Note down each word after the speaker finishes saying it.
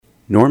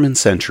Norman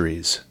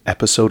Centuries,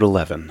 Episode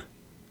 11,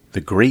 The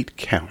Great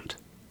Count.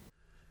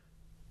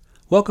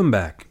 Welcome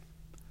back.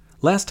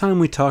 Last time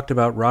we talked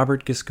about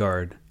Robert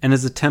Guiscard and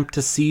his attempt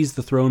to seize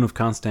the throne of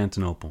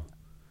Constantinople.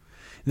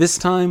 This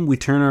time we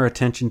turn our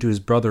attention to his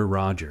brother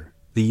Roger,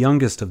 the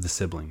youngest of the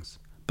siblings,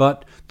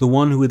 but the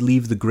one who would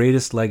leave the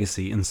greatest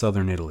legacy in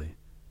southern Italy.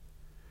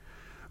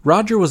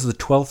 Roger was the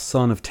 12th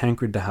son of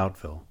Tancred de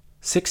Hauteville,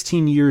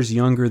 16 years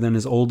younger than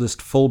his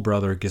oldest full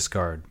brother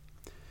Guiscard.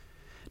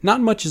 Not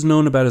much is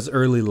known about his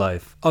early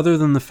life, other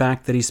than the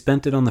fact that he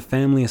spent it on the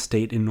family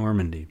estate in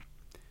Normandy.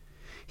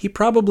 He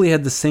probably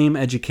had the same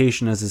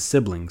education as his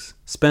siblings,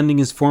 spending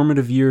his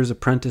formative years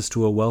apprenticed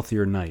to a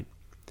wealthier knight.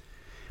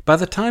 By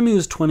the time he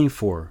was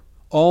 24,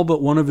 all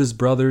but one of his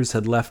brothers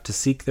had left to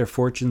seek their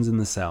fortunes in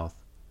the south,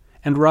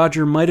 and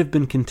Roger might have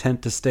been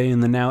content to stay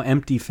in the now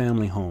empty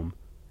family home,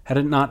 had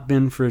it not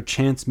been for a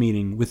chance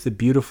meeting with the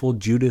beautiful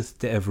Judith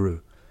de Evreux.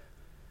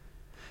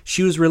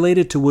 She was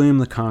related to William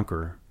the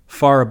Conqueror,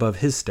 far above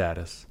his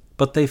status,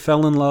 but they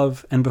fell in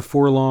love, and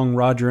before long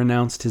Roger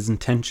announced his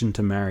intention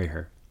to marry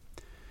her.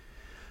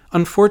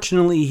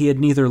 Unfortunately, he had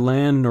neither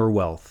land nor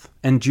wealth,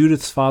 and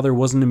Judith's father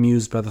wasn't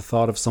amused by the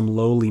thought of some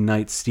lowly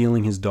knight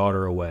stealing his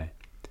daughter away.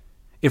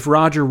 If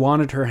Roger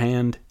wanted her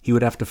hand, he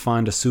would have to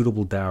find a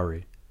suitable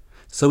dowry,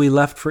 so he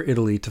left for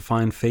Italy to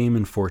find fame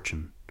and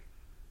fortune.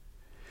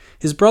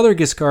 His brother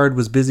Guiscard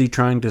was busy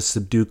trying to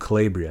subdue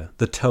Calabria,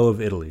 the toe of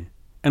Italy,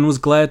 and was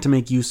glad to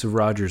make use of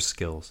Roger's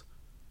skills.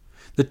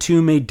 The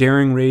two made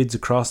daring raids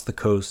across the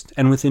coast,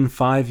 and within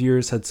 5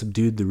 years had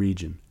subdued the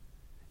region.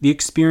 The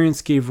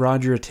experience gave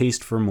Roger a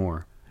taste for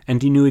more,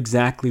 and he knew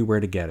exactly where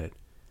to get it.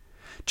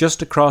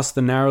 Just across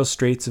the narrow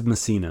straits of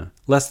Messina,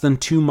 less than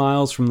 2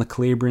 miles from the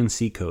Calabrian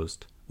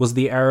seacoast, was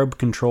the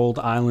Arab-controlled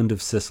island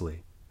of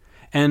Sicily,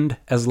 and,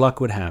 as luck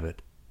would have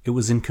it, it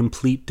was in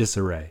complete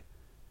disarray.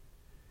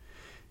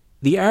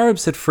 The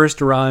Arabs had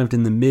first arrived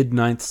in the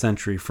mid-9th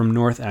century from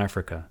North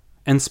Africa,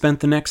 and spent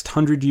the next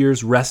 100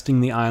 years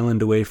wresting the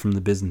island away from the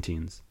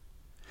Byzantines.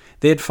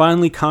 They had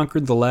finally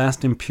conquered the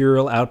last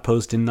imperial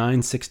outpost in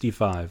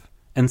 965,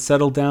 and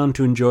settled down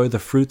to enjoy the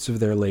fruits of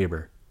their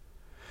labor.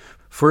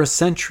 For a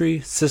century,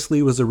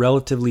 Sicily was a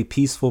relatively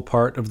peaceful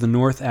part of the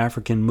North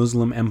African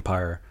Muslim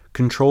Empire,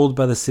 controlled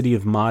by the city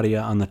of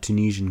Mahdia on the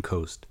Tunisian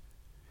coast.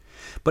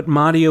 But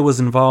Mahdia was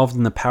involved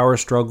in the power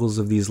struggles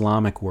of the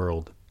Islamic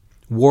world.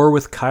 War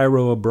with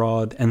Cairo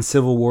abroad and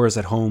civil wars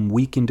at home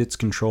weakened its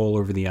control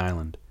over the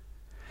island.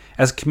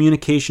 As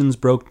communications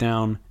broke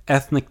down,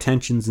 ethnic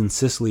tensions in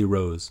Sicily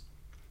rose.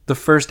 The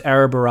first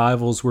Arab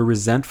arrivals were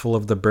resentful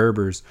of the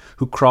Berbers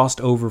who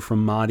crossed over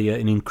from Mahdia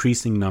in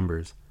increasing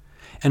numbers,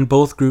 and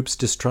both groups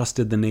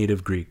distrusted the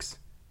native Greeks.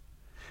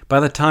 By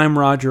the time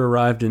Roger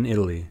arrived in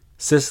Italy,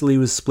 Sicily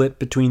was split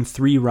between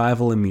 3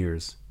 rival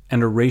emirs,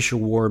 and a racial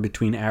war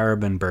between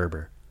Arab and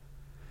Berber.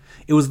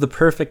 It was the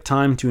perfect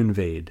time to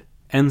invade,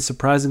 and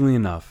surprisingly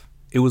enough,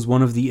 it was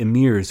one of the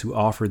emirs who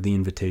offered the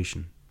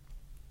invitation.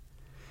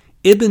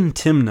 Ibn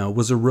Timna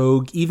was a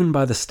rogue even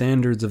by the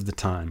standards of the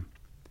time.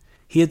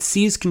 He had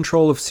seized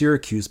control of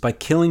Syracuse by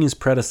killing his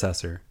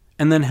predecessor,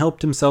 and then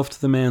helped himself to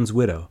the man's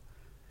widow.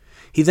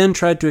 He then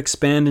tried to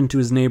expand into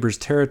his neighbor's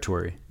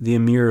territory, the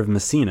emir of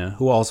Messina,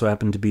 who also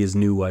happened to be his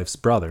new wife's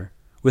brother,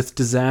 with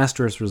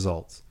disastrous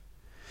results.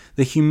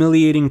 The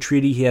humiliating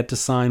treaty he had to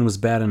sign was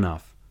bad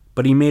enough,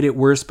 but he made it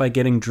worse by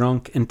getting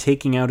drunk and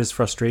taking out his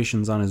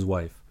frustrations on his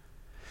wife.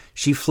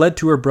 She fled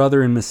to her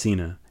brother in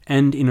Messina,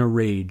 and in a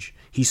rage,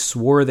 he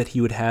swore that he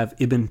would have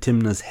Ibn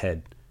Timna's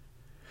head.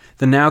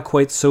 The now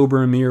quite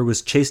sober emir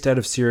was chased out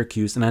of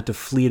Syracuse and had to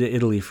flee to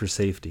Italy for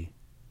safety.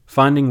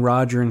 Finding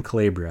Roger in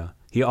Calabria,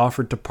 he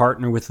offered to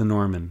partner with the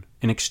Norman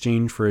in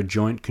exchange for a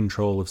joint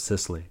control of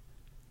Sicily.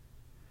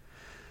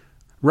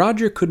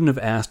 Roger couldn't have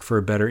asked for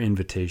a better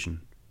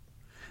invitation.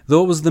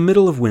 Though it was the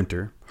middle of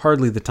winter,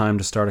 hardly the time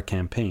to start a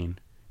campaign,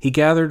 he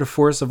gathered a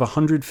force of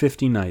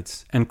 150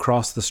 knights and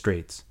crossed the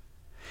straits.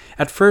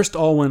 At first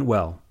all went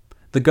well.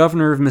 The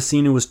governor of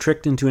Messina was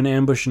tricked into an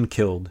ambush and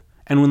killed,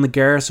 and when the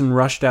garrison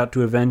rushed out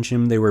to avenge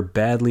him, they were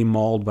badly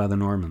mauled by the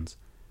Normans.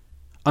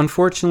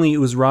 Unfortunately, it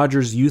was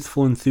Roger's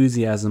youthful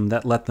enthusiasm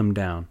that let them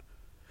down.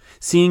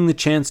 Seeing the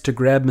chance to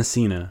grab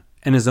Messina,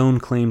 and his own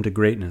claim to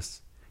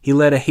greatness, he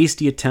led a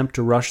hasty attempt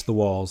to rush the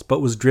walls,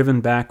 but was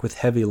driven back with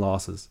heavy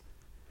losses.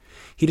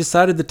 He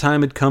decided the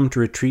time had come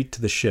to retreat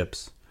to the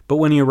ships, but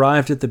when he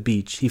arrived at the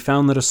beach, he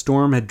found that a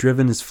storm had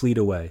driven his fleet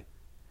away.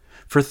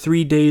 For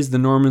 3 days the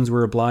Normans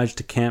were obliged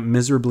to camp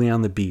miserably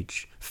on the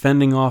beach,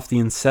 fending off the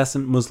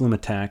incessant Muslim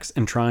attacks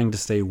and trying to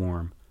stay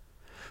warm.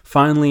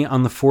 Finally,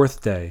 on the 4th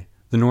day,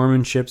 the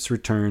Norman ships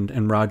returned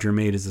and Roger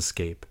made his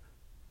escape.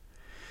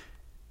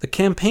 The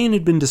campaign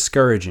had been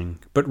discouraging,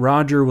 but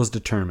Roger was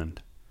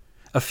determined.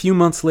 A few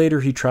months later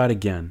he tried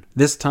again,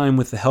 this time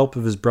with the help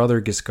of his brother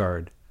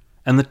Guiscard,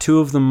 and the two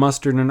of them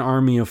mustered an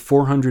army of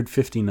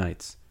 450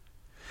 knights.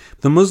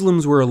 The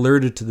Muslims were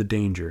alerted to the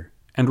danger,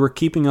 and were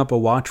keeping up a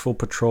watchful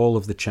patrol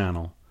of the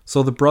channel,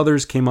 so the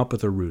brothers came up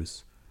with a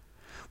ruse.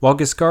 While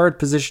Guiscard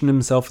positioned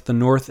himself at the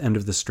north end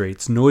of the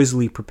straits,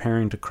 noisily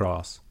preparing to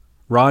cross,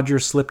 Roger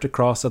slipped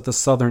across at the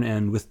southern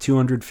end with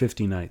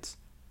 250 knights.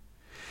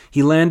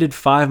 He landed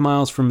 5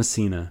 miles from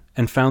Messina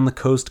and found the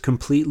coast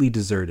completely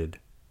deserted.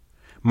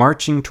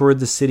 Marching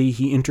toward the city,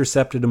 he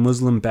intercepted a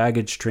Muslim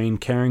baggage train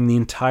carrying the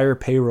entire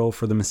payroll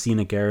for the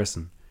Messina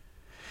garrison.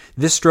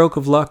 This stroke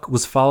of luck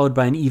was followed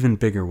by an even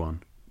bigger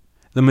one.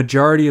 The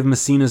majority of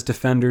Messina's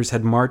defenders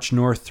had marched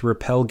north to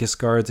repel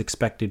Guiscard's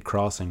expected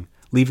crossing,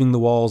 leaving the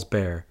walls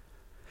bare.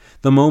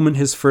 The moment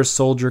his first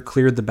soldier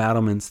cleared the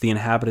battlements, the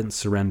inhabitants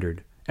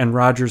surrendered, and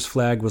Roger's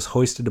flag was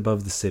hoisted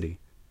above the city.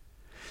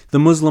 The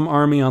Muslim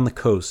army on the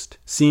coast,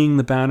 seeing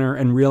the banner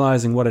and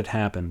realizing what had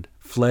happened,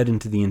 fled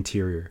into the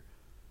interior.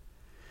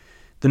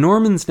 The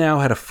Normans now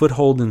had a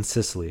foothold in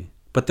Sicily,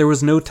 but there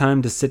was no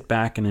time to sit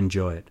back and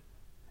enjoy it.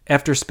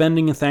 After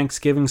spending a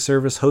Thanksgiving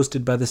service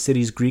hosted by the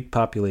city's Greek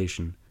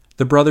population,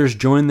 the brothers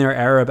joined their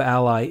Arab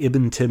ally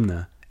Ibn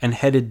Timna and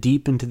headed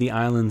deep into the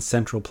island's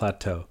central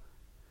plateau.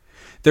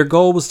 Their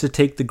goal was to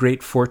take the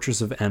great fortress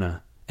of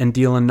Enna and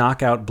deal a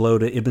knockout blow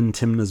to Ibn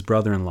Timna's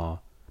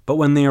brother-in-law, but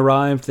when they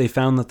arrived they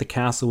found that the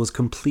castle was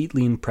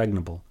completely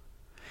impregnable.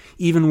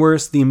 Even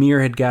worse, the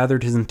emir had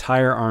gathered his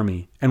entire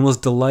army and was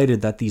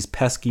delighted that these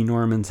pesky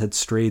Normans had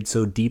strayed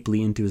so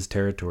deeply into his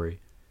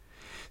territory.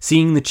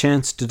 Seeing the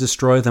chance to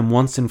destroy them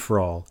once and for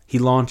all, he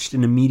launched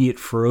an immediate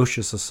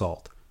ferocious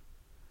assault.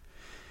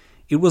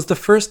 It was the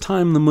first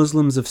time the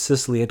Muslims of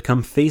Sicily had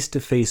come face to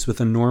face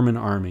with a Norman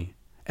army,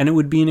 and it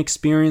would be an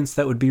experience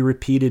that would be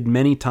repeated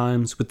many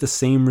times with the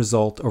same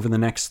result over the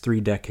next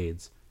 3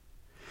 decades.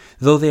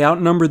 Though they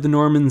outnumbered the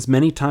Normans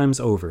many times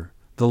over,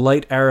 the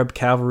light Arab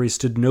cavalry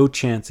stood no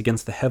chance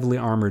against the heavily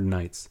armored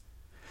knights.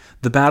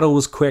 The battle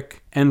was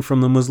quick and,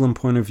 from the Muslim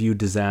point of view,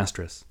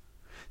 disastrous.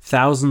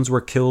 Thousands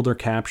were killed or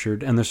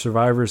captured, and the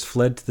survivors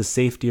fled to the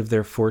safety of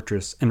their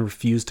fortress and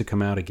refused to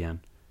come out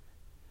again.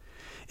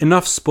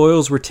 Enough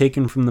spoils were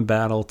taken from the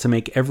battle to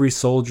make every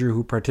soldier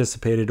who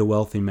participated a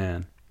wealthy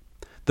man.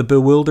 The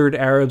bewildered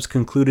Arabs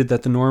concluded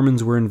that the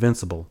Normans were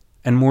invincible,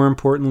 and more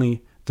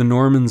importantly, the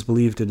Normans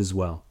believed it as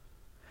well.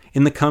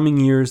 In the coming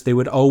years, they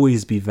would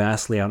always be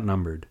vastly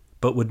outnumbered,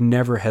 but would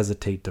never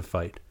hesitate to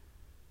fight.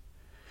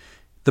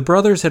 The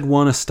brothers had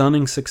won a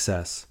stunning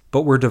success,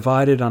 but were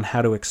divided on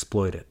how to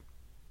exploit it.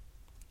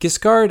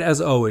 Guiscard,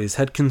 as always,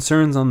 had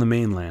concerns on the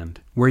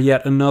mainland, where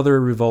yet another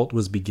revolt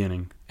was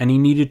beginning, and he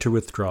needed to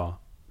withdraw,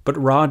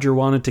 but Roger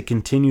wanted to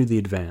continue the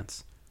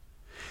advance.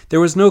 There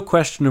was no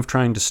question of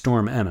trying to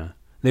storm Enna.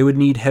 They would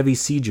need heavy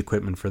siege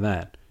equipment for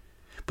that,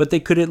 but they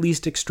could at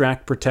least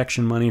extract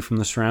protection money from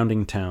the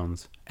surrounding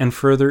towns, and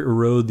further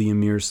erode the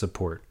emir's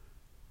support.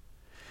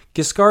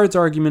 Guiscard's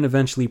argument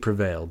eventually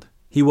prevailed.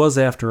 He was,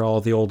 after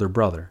all, the older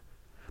brother.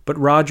 But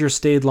Roger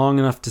stayed long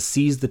enough to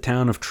seize the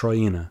town of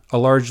Troina, a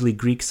largely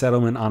Greek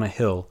settlement on a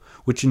hill,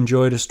 which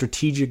enjoyed a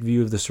strategic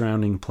view of the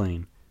surrounding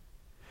plain.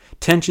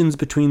 Tensions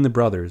between the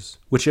brothers,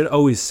 which had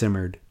always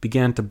simmered,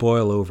 began to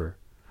boil over,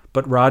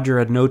 but Roger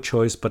had no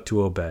choice but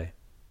to obey.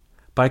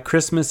 By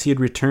Christmas he had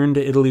returned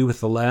to Italy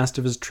with the last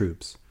of his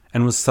troops,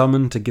 and was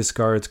summoned to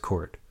Guiscard's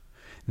court.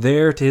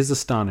 There, to his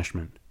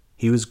astonishment,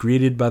 he was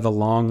greeted by the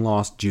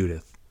long-lost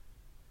Judith.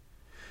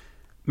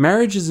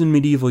 Marriages in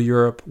medieval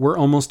Europe were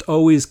almost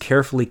always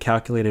carefully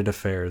calculated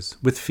affairs,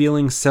 with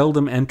feelings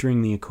seldom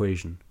entering the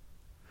equation.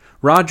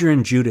 Roger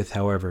and Judith,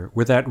 however,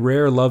 were that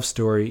rare love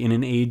story in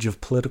an age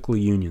of political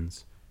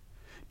unions.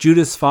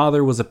 Judith's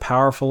father was a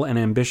powerful and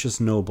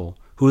ambitious noble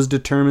who was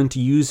determined to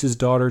use his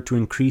daughter to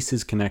increase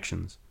his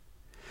connections.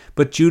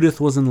 But Judith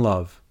was in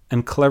love,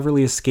 and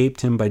cleverly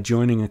escaped him by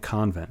joining a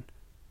convent.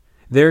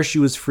 There she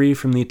was free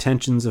from the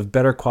attentions of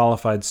better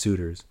qualified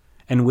suitors,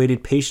 and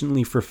waited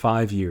patiently for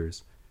 5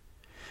 years.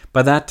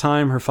 By that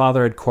time her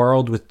father had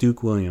quarreled with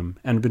Duke William,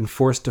 and been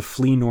forced to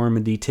flee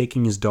Normandy,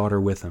 taking his daughter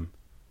with him.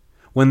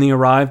 When they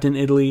arrived in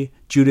Italy,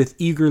 Judith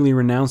eagerly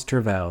renounced her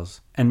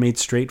vows, and made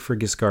straight for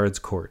Guiscard's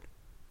court.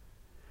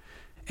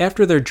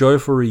 After their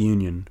joyful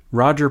reunion,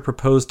 Roger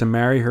proposed to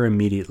marry her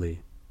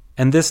immediately,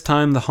 and this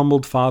time the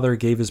humbled father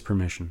gave his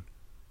permission.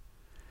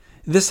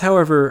 This,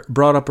 however,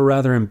 brought up a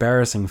rather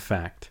embarrassing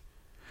fact.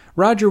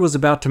 Roger was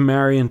about to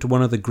marry into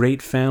one of the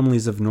great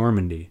families of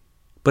Normandy,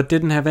 but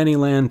didn't have any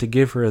land to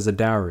give her as a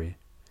dowry.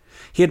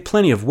 He had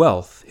plenty of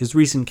wealth, his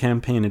recent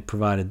campaign had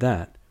provided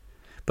that,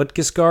 but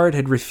Guiscard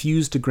had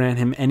refused to grant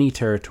him any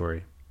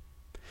territory.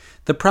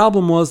 The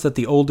problem was that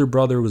the older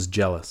brother was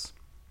jealous.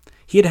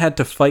 He had had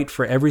to fight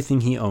for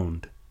everything he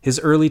owned. His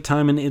early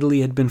time in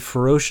Italy had been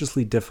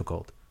ferociously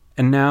difficult,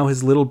 and now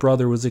his little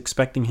brother was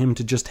expecting him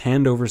to just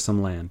hand over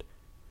some land.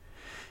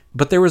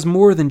 But there was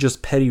more than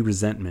just petty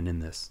resentment in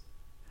this.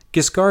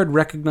 Guiscard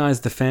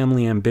recognized the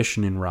family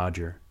ambition in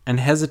Roger, and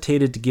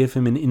hesitated to give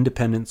him an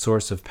independent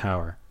source of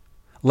power.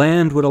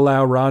 Land would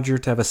allow Roger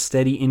to have a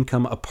steady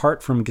income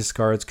apart from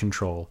Guiscard's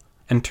control,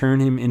 and turn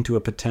him into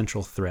a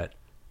potential threat.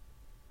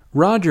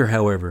 Roger,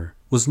 however,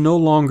 was no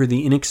longer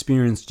the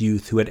inexperienced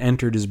youth who had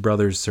entered his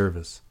brother's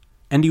service,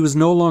 and he was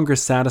no longer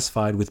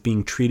satisfied with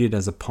being treated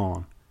as a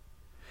pawn.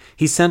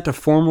 He sent a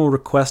formal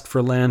request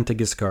for land to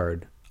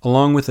Guiscard,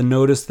 along with a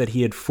notice that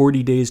he had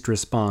 40 days to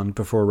respond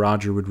before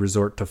Roger would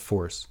resort to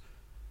force.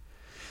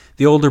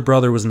 The older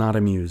brother was not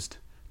amused.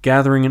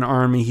 Gathering an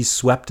army, he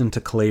swept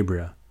into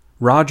Calabria.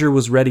 Roger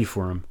was ready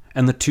for him,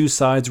 and the two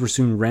sides were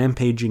soon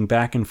rampaging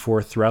back and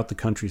forth throughout the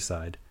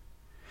countryside.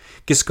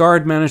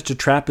 Guiscard managed to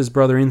trap his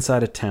brother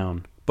inside a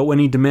town, but when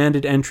he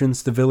demanded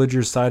entrance, the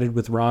villagers sided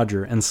with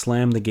Roger and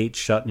slammed the gate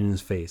shut in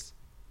his face.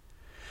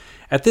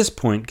 At this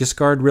point,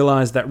 Guiscard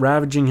realized that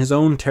ravaging his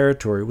own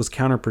territory was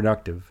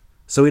counterproductive,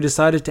 so he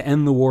decided to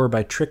end the war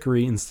by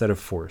trickery instead of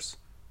force.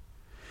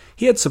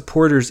 He had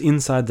supporters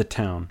inside the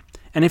town,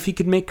 and if he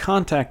could make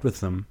contact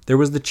with them, there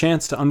was the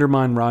chance to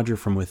undermine Roger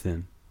from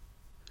within.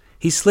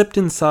 He slipped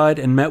inside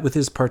and met with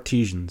his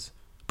partisans,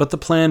 but the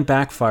plan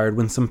backfired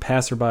when some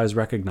passerbys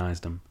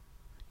recognized him.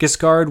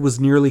 Guiscard was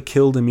nearly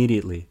killed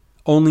immediately,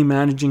 only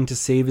managing to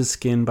save his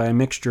skin by a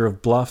mixture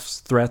of bluffs,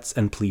 threats,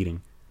 and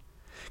pleading.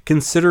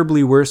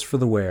 Considerably worse for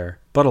the wear,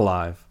 but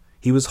alive,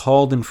 he was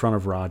hauled in front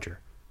of Roger.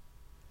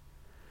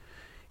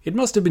 It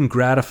must have been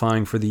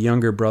gratifying for the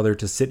younger brother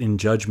to sit in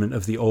judgment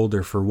of the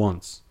older for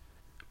once,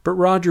 but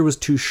Roger was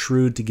too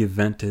shrewd to give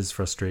vent to his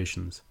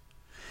frustrations.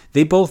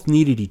 They both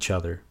needed each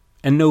other,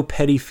 and no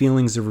petty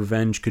feelings of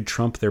revenge could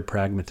trump their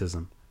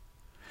pragmatism.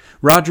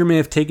 Roger may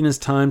have taken his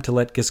time to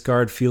let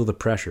Guiscard feel the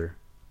pressure,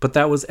 but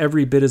that was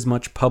every bit as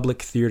much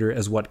public theater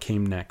as what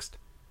came next.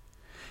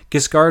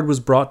 Guiscard was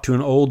brought to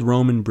an old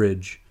Roman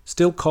bridge,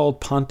 still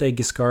called Ponte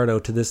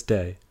Guiscardo to this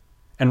day,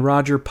 and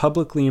Roger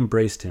publicly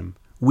embraced him,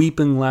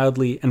 weeping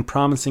loudly and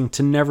promising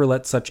to never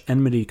let such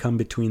enmity come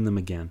between them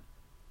again.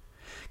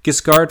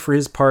 Guiscard, for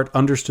his part,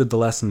 understood the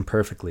lesson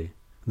perfectly.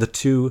 The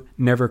two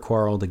never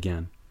quarreled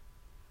again.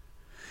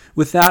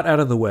 With that out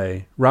of the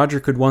way, Roger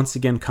could once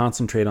again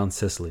concentrate on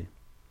Sicily.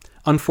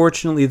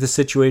 Unfortunately, the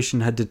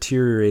situation had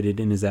deteriorated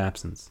in his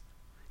absence.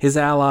 His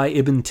ally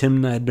Ibn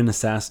Timna had been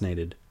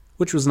assassinated,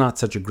 which was not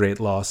such a great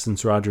loss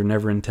since Roger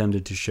never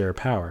intended to share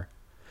power.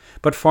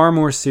 But far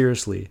more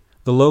seriously,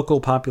 the local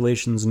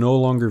populations no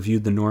longer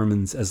viewed the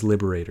Normans as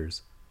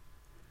liberators.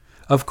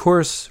 Of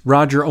course,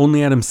 Roger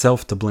only had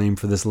himself to blame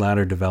for this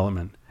latter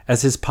development,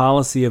 as his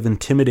policy of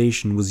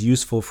intimidation was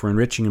useful for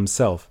enriching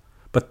himself,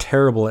 but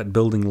terrible at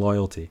building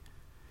loyalty.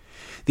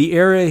 The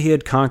area he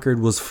had conquered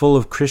was full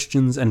of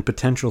Christians and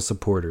potential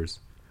supporters,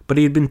 but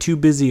he had been too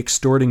busy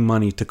extorting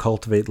money to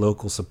cultivate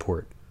local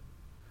support.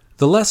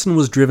 The lesson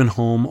was driven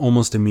home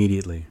almost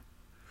immediately.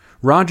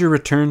 Roger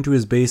returned to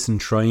his base in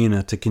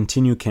Troina to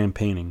continue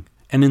campaigning,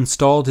 and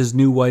installed his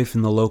new wife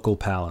in the local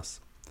palace.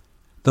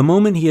 The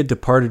moment he had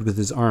departed with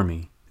his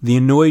army, the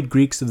annoyed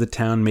Greeks of the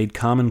town made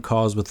common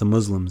cause with the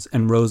Muslims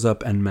and rose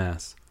up en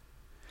masse.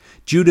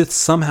 Judith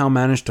somehow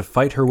managed to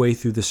fight her way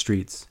through the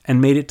streets and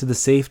made it to the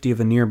safety of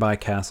a nearby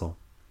castle.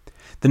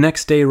 The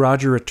next day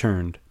Roger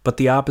returned, but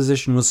the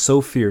opposition was so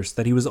fierce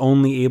that he was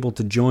only able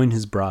to join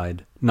his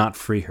bride, not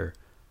free her.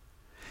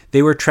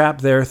 They were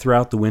trapped there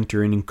throughout the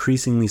winter in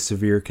increasingly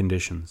severe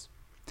conditions.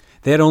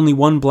 They had only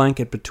one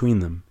blanket between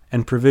them,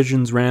 and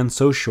provisions ran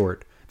so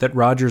short that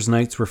Roger's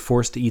knights were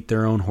forced to eat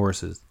their own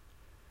horses.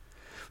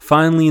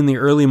 Finally, in the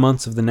early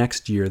months of the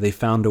next year, they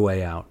found a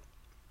way out.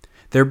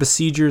 Their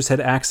besiegers had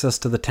access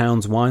to the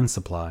town's wine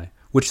supply,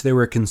 which they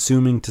were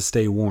consuming to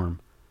stay warm.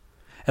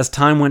 As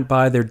time went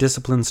by, their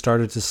discipline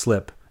started to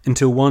slip,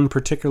 until one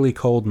particularly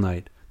cold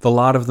night, the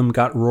lot of them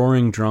got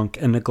roaring drunk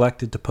and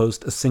neglected to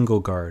post a single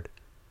guard.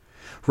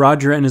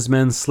 Roger and his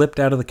men slipped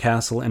out of the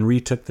castle and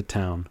retook the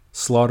town,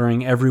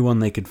 slaughtering everyone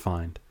they could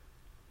find.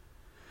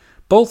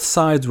 Both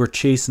sides were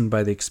chastened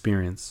by the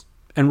experience,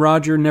 and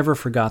Roger never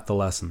forgot the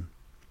lesson.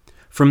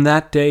 From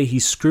that day, he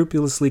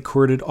scrupulously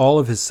courted all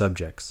of his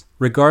subjects,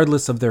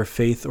 regardless of their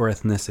faith or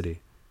ethnicity.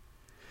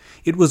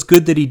 It was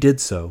good that he did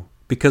so,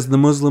 because the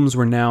Muslims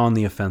were now on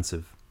the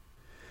offensive.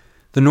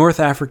 The North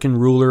African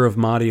ruler of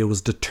Mahdia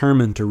was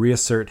determined to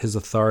reassert his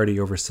authority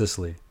over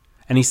Sicily,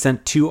 and he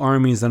sent 2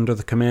 armies under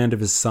the command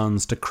of his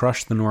sons to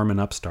crush the Norman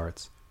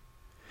upstarts.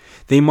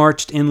 They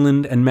marched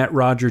inland and met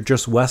Roger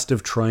just west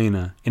of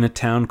Troina in a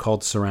town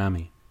called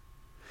Cerami.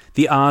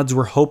 The odds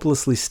were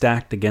hopelessly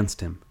stacked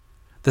against him.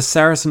 The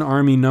Saracen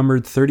army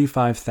numbered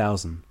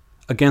 35,000,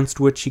 against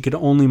which he could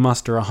only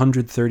muster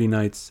 130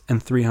 knights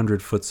and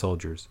 300 foot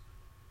soldiers.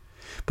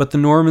 But the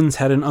Normans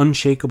had an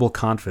unshakable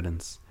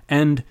confidence,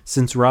 and,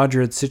 since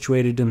Roger had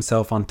situated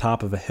himself on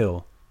top of a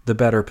hill, the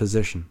better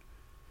position.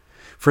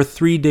 For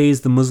 3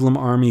 days the Muslim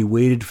army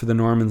waited for the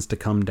Normans to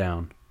come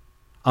down.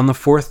 On the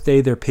 4th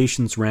day their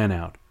patience ran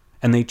out,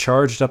 and they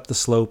charged up the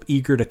slope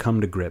eager to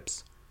come to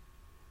grips.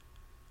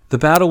 The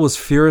battle was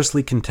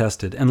furiously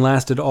contested and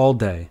lasted all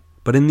day,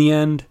 but in the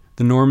end,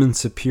 the Normans'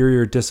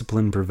 superior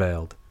discipline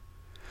prevailed.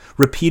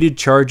 Repeated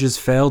charges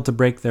failed to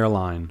break their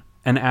line,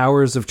 and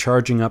hours of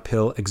charging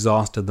uphill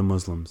exhausted the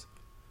Muslims.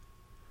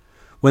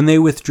 When they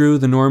withdrew,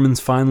 the Normans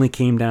finally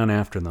came down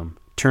after them,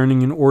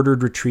 turning an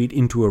ordered retreat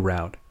into a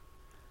rout.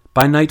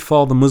 By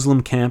nightfall, the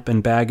Muslim camp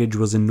and baggage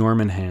was in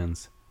Norman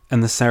hands,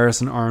 and the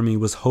Saracen army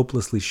was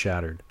hopelessly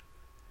shattered.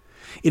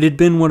 It had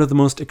been one of the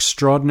most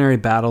extraordinary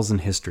battles in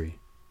history.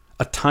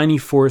 A tiny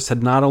force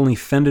had not only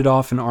fended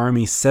off an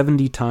army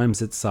 70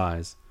 times its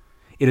size,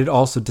 it had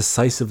also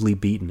decisively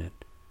beaten it.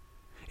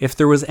 If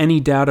there was any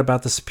doubt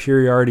about the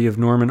superiority of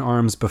Norman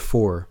arms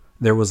before,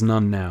 there was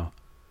none now.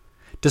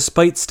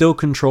 Despite still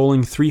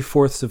controlling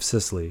 3/4 of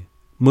Sicily,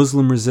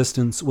 Muslim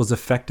resistance was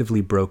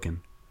effectively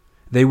broken.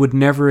 They would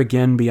never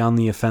again be on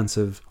the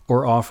offensive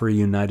or offer a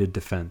united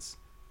defense.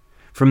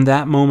 From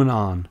that moment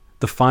on,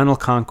 the final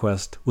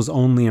conquest was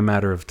only a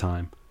matter of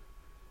time.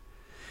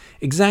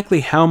 Exactly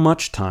how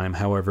much time,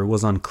 however,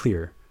 was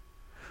unclear.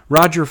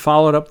 Roger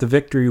followed up the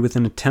victory with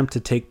an attempt to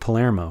take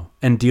Palermo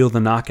and deal the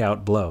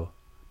knockout blow,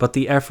 but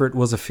the effort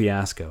was a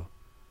fiasco.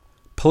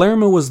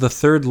 Palermo was the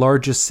third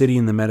largest city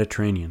in the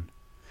Mediterranean.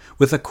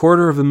 With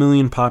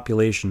 250,000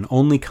 population,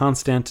 only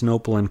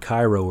Constantinople and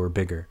Cairo were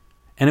bigger,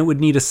 and it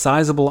would need a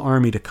sizable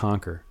army to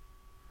conquer.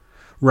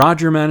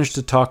 Roger managed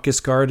to talk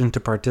Guiscard into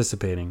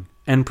participating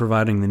and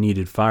providing the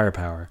needed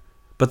firepower,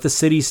 but the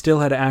city still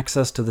had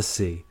access to the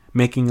sea,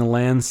 making a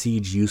land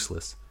siege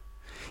useless.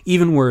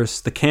 Even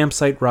worse, the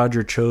campsite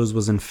Roger chose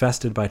was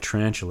infested by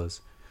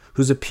tarantulas,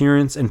 whose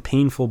appearance and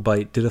painful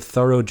bite did a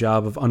thorough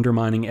job of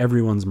undermining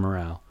everyone's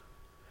morale.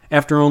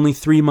 After only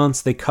 3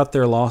 months, they cut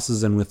their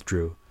losses and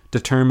withdrew,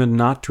 determined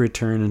not to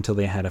return until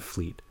they had a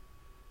fleet.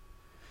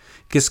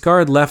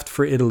 Guiscard left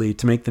for Italy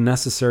to make the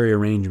necessary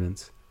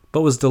arrangements,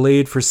 but was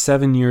delayed for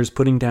 7 years,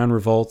 putting down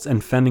revolts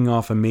and fending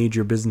off a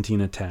major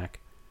Byzantine attack.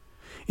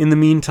 In the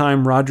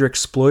meantime, Roger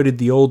exploited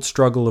the old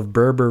struggle of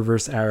Berber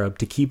versus Arab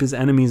to keep his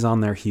enemies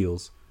on their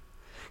heels.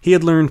 He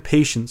had learned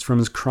patience from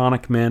his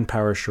chronic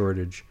manpower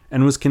shortage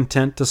and was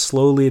content to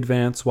slowly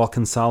advance while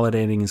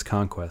consolidating his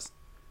conquest.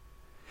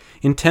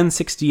 In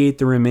 1068,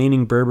 the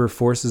remaining Berber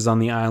forces on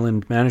the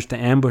island managed to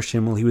ambush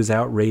him while he was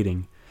out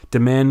raiding,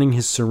 demanding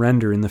his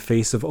surrender in the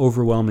face of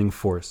overwhelming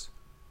force.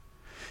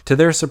 To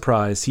their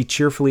surprise, he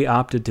cheerfully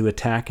opted to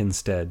attack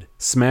instead,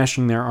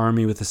 smashing their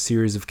army with a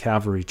series of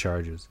cavalry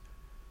charges.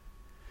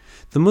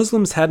 The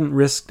Muslims hadn't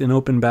risked an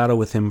open battle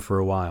with him for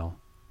a while,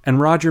 and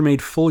Roger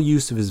made full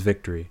use of his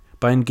victory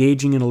by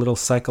engaging in a little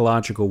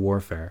psychological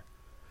warfare.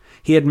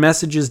 He had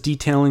messages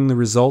detailing the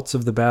results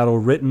of the battle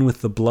written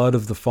with the blood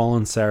of the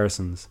fallen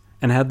Saracens,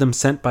 and had them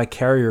sent by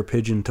carrier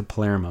pigeon to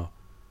Palermo.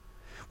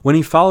 When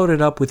he followed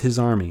it up with his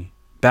army,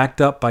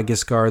 backed up by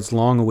Guiscard's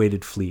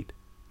long-awaited fleet,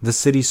 the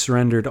city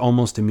surrendered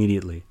almost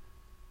immediately.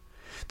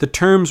 The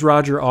terms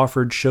Roger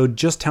offered showed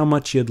just how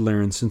much he had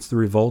learned since the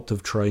revolt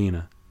of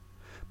Troina.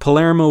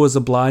 Palermo was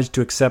obliged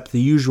to accept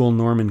the usual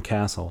Norman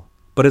castle,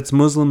 but its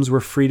Muslims were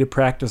free to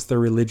practice their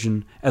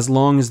religion as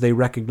long as they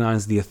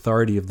recognized the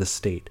authority of the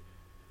state.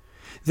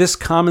 This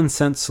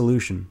common-sense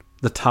solution,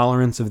 the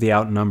tolerance of the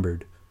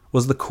outnumbered,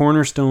 was the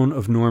cornerstone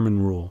of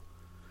Norman rule.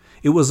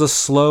 It was a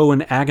slow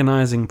and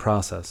agonizing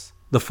process.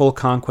 The full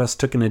conquest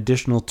took an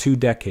additional 2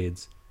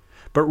 decades,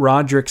 but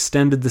Roger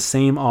extended the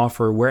same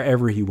offer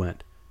wherever he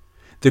went.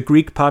 The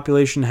Greek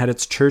population had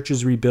its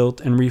churches rebuilt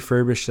and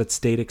refurbished at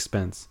state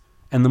expense,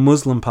 and the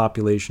Muslim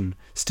population,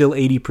 still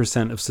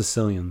 80% of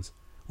Sicilians,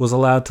 was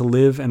allowed to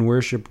live and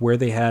worship where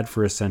they had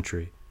for a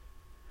century.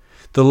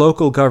 The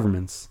local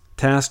governments,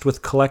 tasked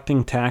with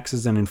collecting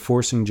taxes and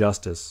enforcing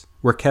justice,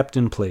 were kept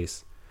in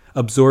place,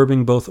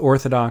 absorbing both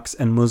Orthodox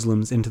and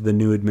Muslims into the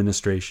new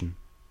administration.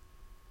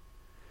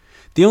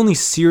 The only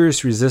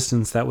serious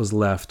resistance that was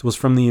left was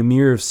from the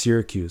Emir of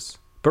Syracuse,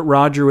 but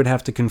Roger would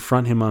have to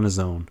confront him on his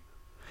own.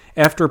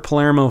 After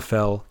Palermo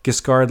fell,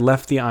 Guiscard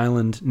left the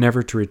island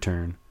never to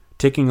return,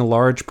 taking a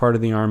large part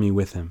of the army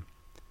with him.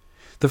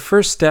 The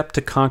first step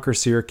to conquer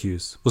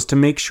Syracuse was to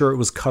make sure it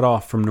was cut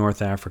off from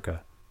North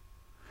Africa.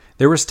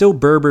 There were still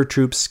Berber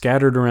troops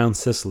scattered around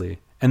Sicily,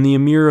 and the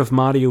Emir of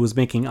Mahdia was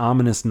making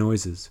ominous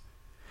noises.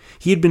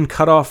 He had been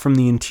cut off from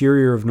the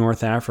interior of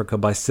North Africa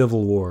by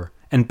civil war,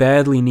 and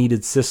badly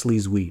needed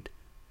Sicily's wheat.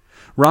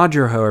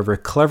 Roger, however,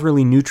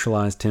 cleverly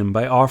neutralized him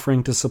by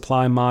offering to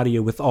supply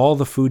Mahdia with all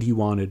the food he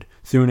wanted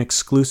through an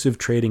exclusive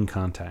trading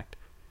contact.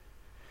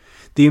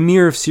 The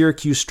Emir of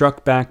Syracuse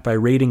struck back by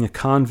raiding a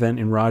convent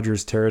in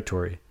Roger's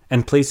territory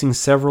and placing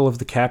several of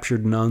the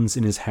captured nuns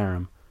in his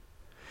harem.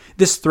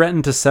 This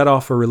threatened to set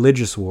off a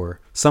religious war,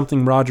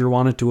 something Roger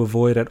wanted to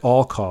avoid at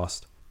all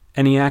cost,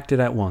 and he acted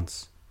at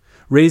once.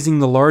 Raising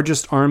the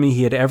largest army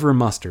he had ever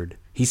mustered,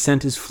 he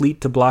sent his fleet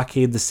to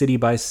blockade the city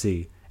by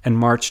sea and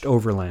marched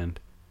overland.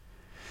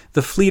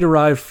 The fleet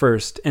arrived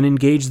first and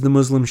engaged the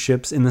Muslim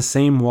ships in the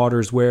same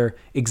waters where,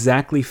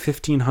 exactly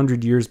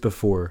 1,500 years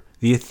before,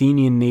 the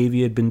Athenian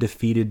navy had been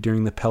defeated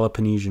during the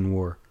Peloponnesian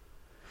War.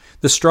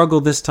 The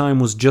struggle this time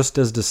was just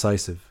as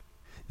decisive.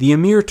 The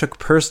emir took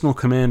personal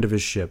command of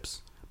his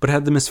ships, but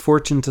had the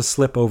misfortune to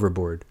slip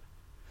overboard.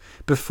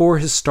 Before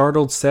his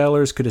startled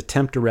sailors could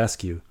attempt a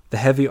rescue, the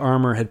heavy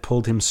armor had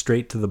pulled him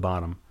straight to the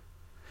bottom.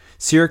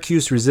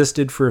 Syracuse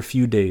resisted for a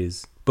few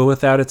days, but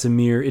without its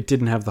emir it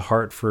didn't have the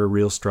heart for a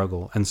real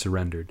struggle and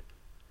surrendered.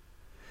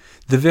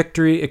 The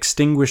victory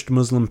extinguished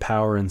Muslim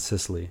power in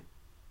Sicily.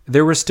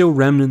 There were still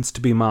remnants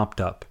to be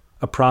mopped up,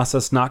 a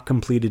process not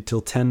completed till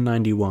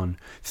 1091,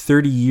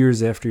 30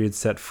 years after he had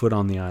set foot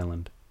on the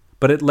island,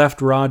 but it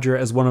left Roger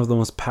as one of the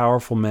most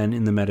powerful men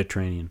in the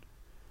Mediterranean.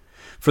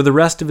 For the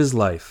rest of his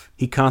life,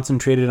 he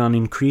concentrated on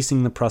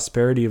increasing the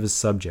prosperity of his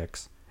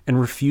subjects and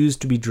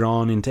refused to be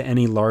drawn into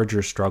any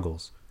larger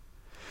struggles.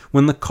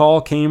 When the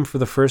call came for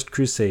the First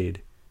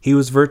Crusade, he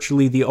was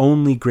virtually the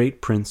only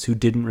great prince who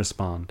didn't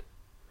respond.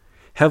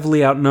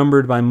 Heavily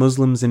outnumbered by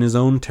Muslims in his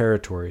own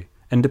territory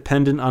and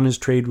dependent on his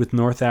trade with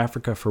North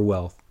Africa for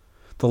wealth,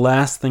 the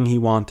last thing he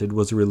wanted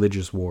was a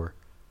religious war.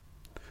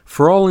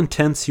 For all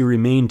intents, he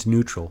remained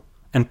neutral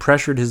and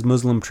pressured his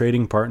Muslim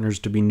trading partners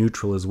to be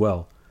neutral as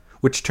well,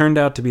 which turned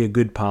out to be a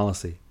good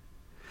policy.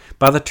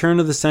 By the turn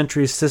of the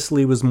century,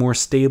 Sicily was more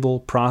stable,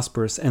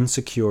 prosperous, and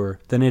secure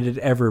than it had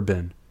ever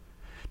been.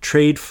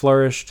 Trade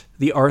flourished,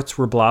 the arts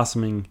were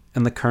blossoming,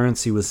 and the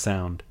currency was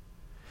sound.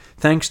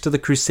 Thanks to the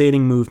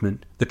crusading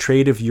movement, the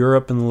trade of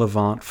Europe and the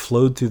Levant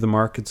flowed through the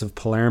markets of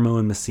Palermo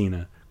and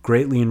Messina,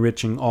 greatly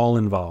enriching all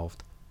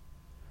involved.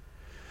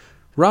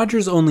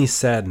 Roger's only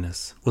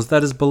sadness was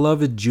that his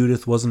beloved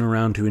Judith wasn't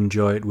around to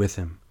enjoy it with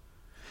him.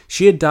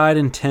 She had died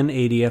in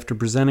 1080 after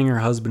presenting her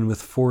husband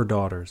with 4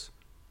 daughters.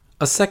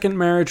 A second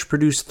marriage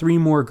produced 3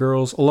 more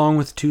girls along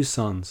with 2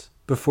 sons,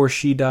 before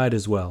she died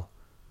as well.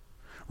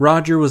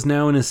 Roger was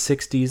now in his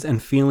 60s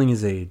and feeling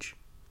his age.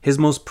 His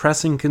most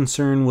pressing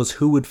concern was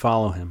who would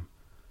follow him.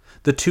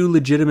 The 2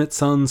 legitimate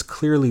sons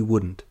clearly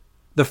wouldn't.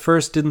 The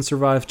first didn't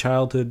survive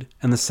childhood,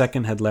 and the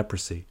second had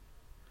leprosy.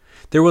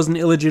 There was an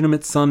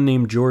illegitimate son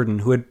named Jordan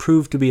who had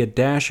proved to be a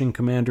dashing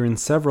commander in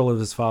several of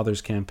his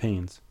father's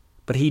campaigns,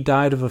 but he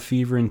died of a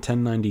fever in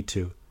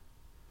 1092.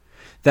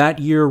 That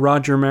year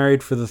Roger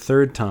married for the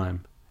 3rd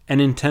time,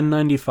 and in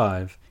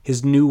 1095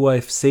 his new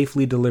wife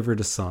safely delivered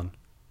a son.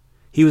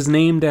 He was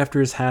named after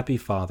his happy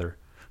father,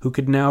 who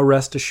could now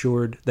rest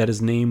assured that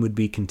his name would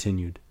be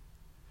continued.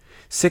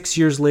 6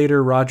 years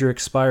later Roger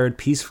expired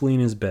peacefully in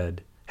his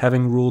bed,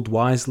 having ruled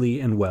wisely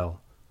and well.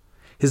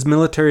 His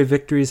military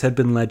victories had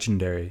been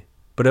legendary,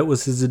 but it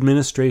was his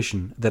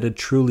administration that had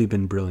truly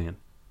been brilliant.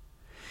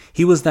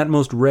 He was that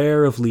most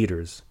rare of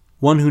leaders,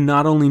 one who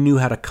not only knew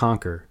how to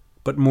conquer,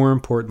 but more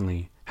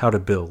importantly, how to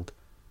build.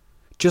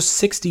 Just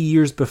 60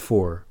 years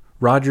before,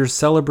 Roger's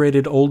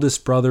celebrated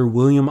oldest brother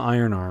William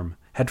Ironarm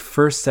had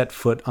first set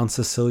foot on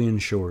Sicilian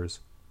shores.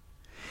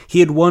 He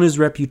had won his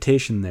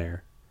reputation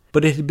there,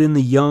 but it had been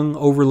the young,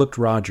 overlooked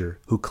Roger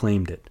who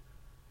claimed it.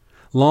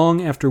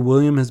 Long after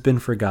William has been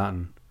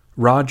forgotten,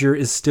 Roger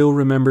is still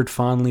remembered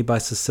fondly by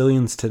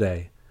Sicilians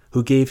today,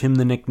 who gave him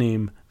the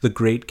nickname the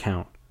Great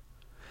Count.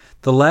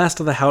 The last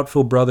of the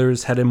Hauteville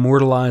brothers had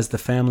immortalized the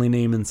family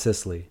name in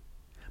Sicily,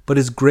 but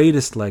his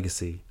greatest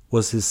legacy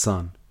was his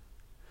son.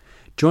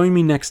 Join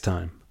me next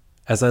time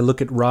as I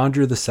look at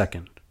Roger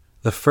II,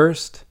 the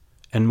first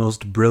and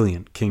most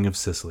brilliant king of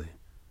Sicily.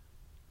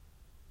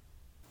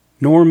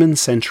 Norman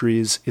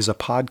Centuries is a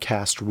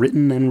podcast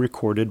written and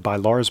recorded by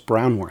Lars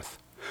Brownworth,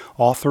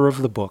 author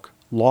of the book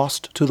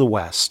Lost to the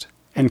West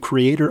and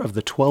creator of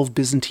the 12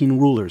 Byzantine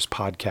Rulers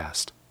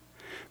podcast.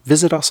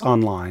 Visit us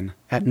online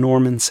at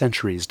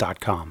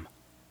normancenturies.com.